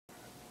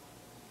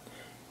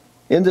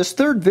In this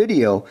third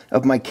video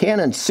of my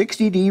Canon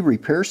 60D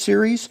repair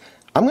series,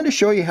 I'm going to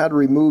show you how to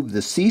remove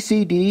the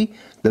CCD,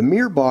 the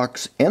mirror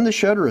box, and the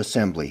shutter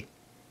assembly.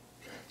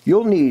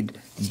 You'll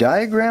need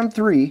diagram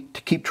 3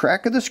 to keep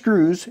track of the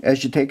screws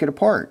as you take it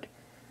apart.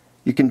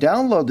 You can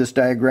download this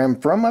diagram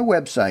from my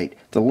website.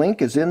 The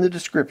link is in the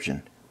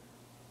description.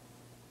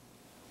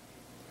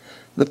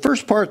 The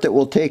first part that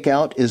we'll take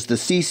out is the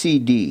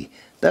CCD.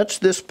 That's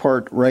this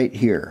part right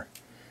here.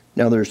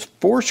 Now there's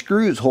 4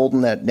 screws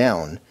holding that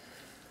down.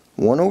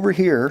 One over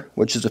here,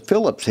 which is a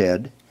Phillips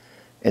head,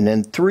 and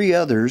then 3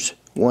 others,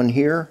 one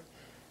here,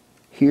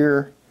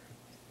 here,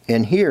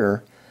 and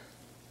here,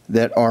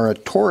 that are a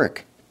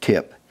torx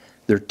tip.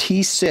 They're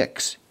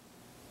T6.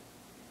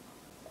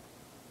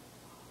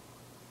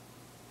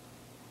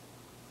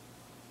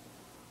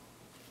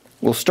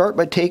 We'll start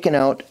by taking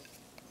out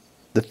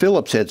the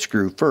Phillips head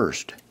screw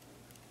first.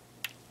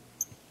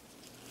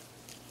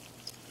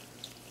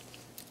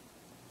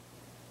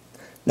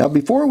 Now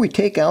before we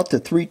take out the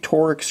 3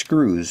 torx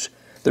screws,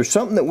 there's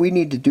something that we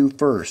need to do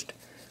first.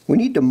 We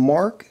need to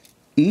mark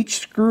each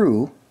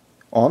screw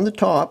on the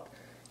top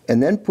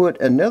and then put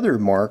another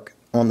mark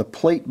on the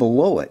plate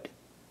below it.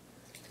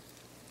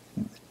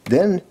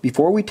 Then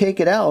before we take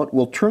it out,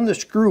 we'll turn the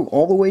screw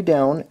all the way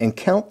down and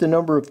count the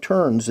number of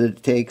turns that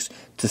it takes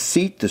to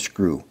seat the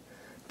screw.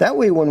 That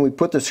way when we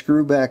put the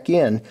screw back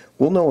in,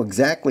 we'll know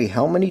exactly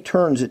how many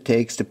turns it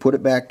takes to put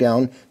it back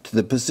down to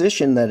the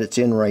position that it's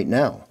in right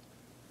now.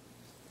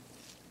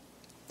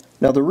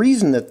 Now the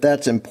reason that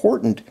that's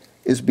important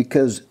is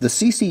because the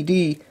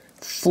CCD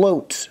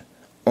floats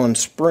on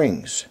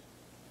springs.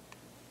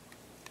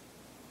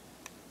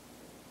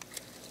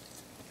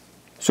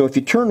 So if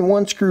you turn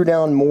one screw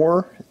down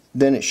more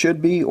than it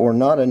should be or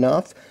not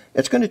enough,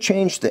 it's going to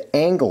change the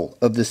angle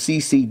of the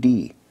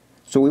CCD.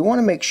 So we want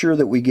to make sure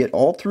that we get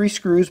all 3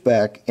 screws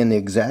back in the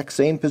exact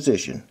same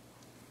position.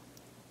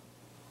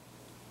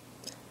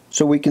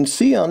 So we can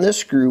see on this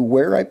screw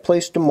where I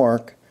placed a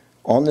mark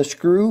on the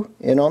screw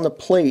and on the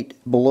plate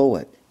below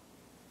it.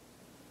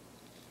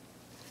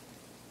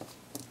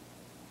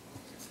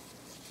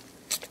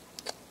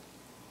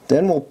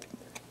 Then we'll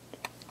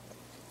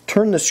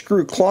turn the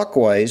screw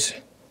clockwise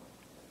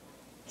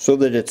so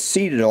that it's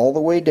seated all the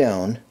way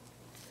down,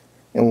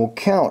 and we'll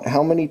count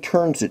how many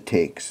turns it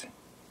takes.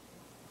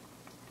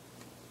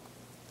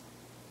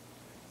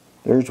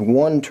 There's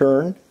 1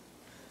 turn,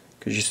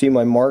 because you see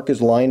my mark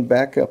is lined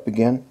back up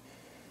again,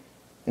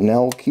 and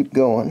now we'll keep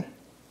going.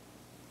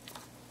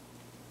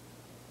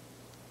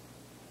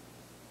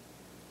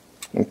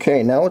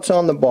 Okay, now it's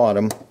on the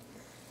bottom.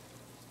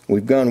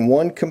 We've gone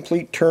 1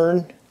 complete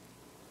turn,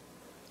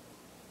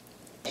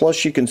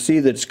 plus you can see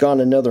that it's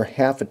gone another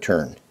half a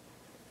turn.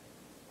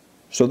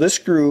 So this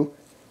screw,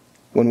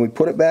 when we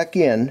put it back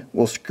in,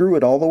 we'll screw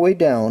it all the way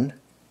down,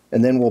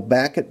 and then we'll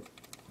back it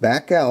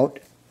back out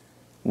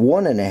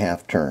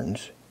 1.5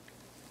 turns.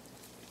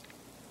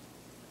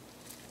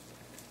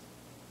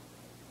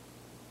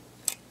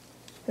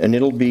 And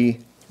it'll be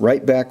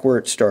right back where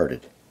it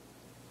started.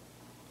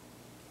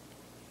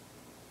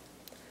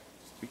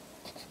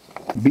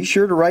 Be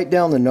sure to write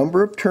down the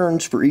number of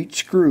turns for each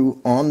screw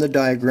on the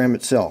diagram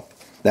itself.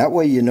 That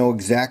way you know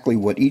exactly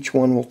what each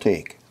one will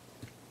take.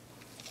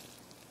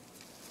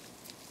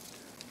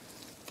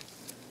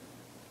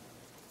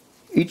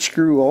 Each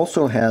screw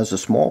also has a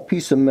small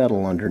piece of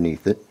metal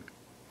underneath it.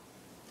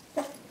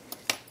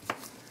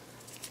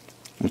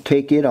 We'll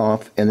take it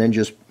off and then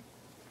just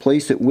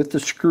place it with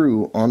the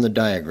screw on the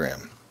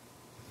diagram.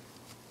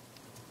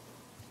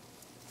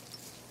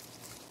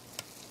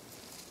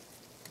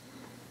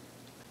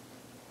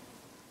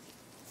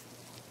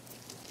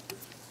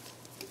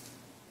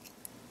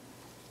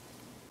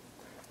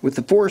 With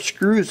the 4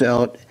 screws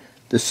out,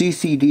 the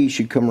CCD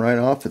should come right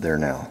off of there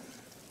now.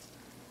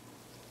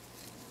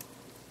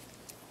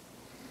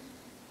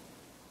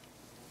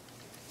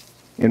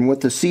 And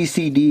with the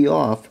CCD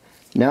off,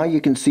 now you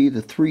can see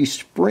the 3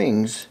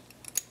 springs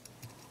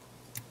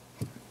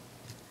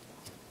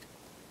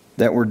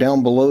that were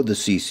down below the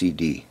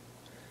CCD.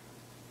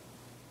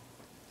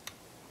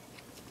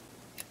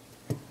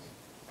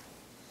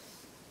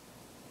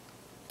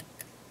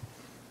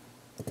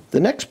 The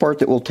next part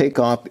that we'll take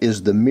off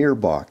is the mirror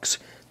box.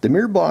 The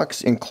mirror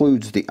box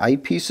includes the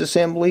eyepiece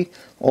assembly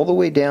all the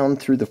way down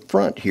through the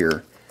front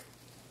here,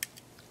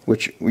 where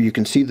you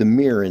can see the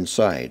mirror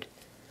inside.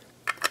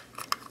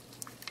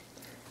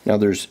 Now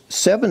there's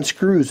 7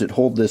 screws that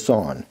hold this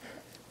on.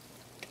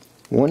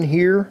 1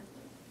 here,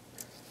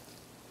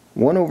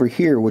 1 over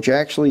here, which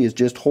actually is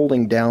just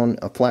holding down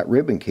a flat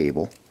ribbon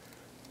cable.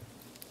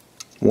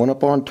 1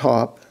 up on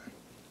top,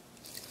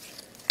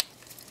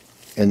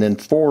 and then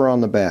 4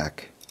 on the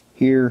back.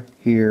 Here,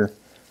 here,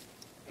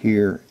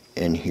 here,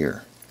 and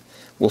here.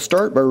 We'll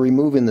start by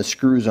removing the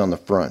screws on the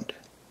front.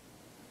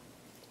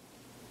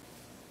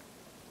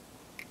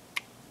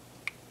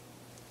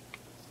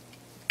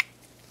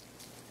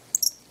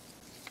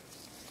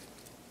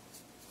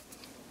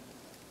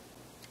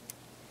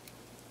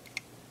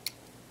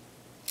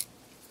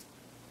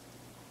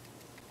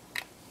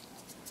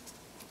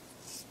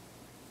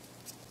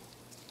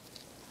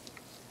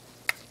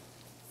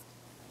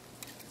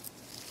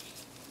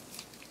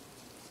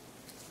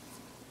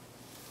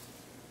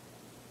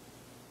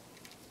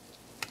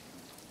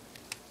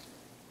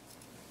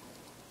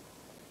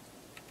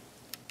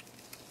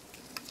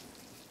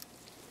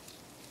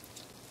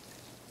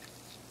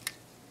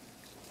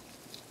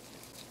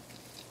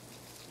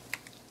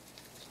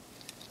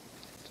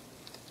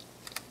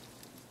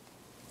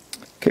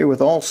 Okay, with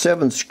all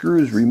 7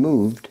 screws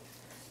removed,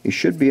 you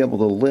should be able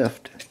to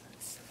lift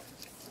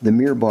the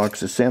mirror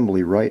box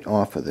assembly right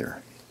off of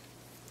there.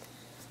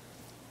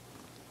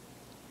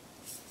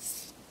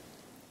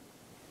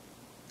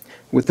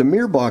 With the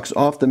mirror box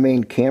off the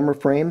main camera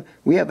frame,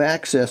 we have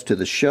access to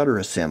the shutter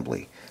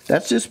assembly.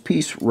 That's this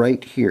piece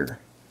right here.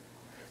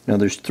 Now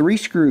there's 3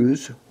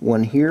 screws,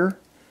 one here,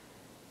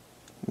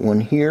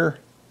 and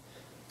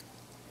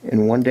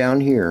one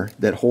down here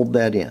that hold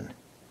that in.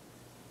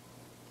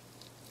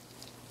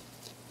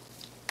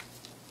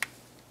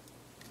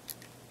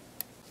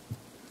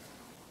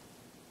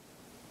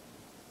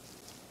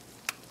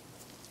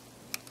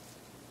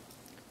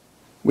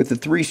 With the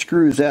 3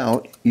 screws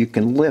out, you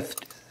can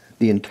lift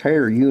the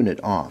entire unit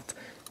off.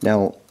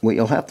 Now what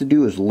you'll have to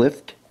do is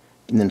lift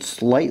and then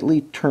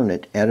slightly turn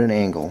it at an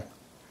angle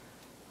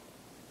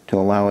to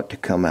allow it to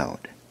come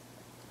out.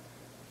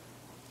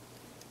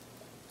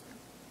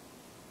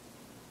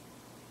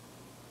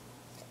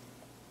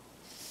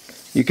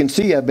 You can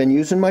see I've been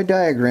using my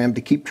diagram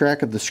to keep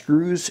track of the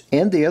screws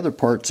and the other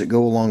parts that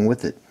go along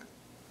with it.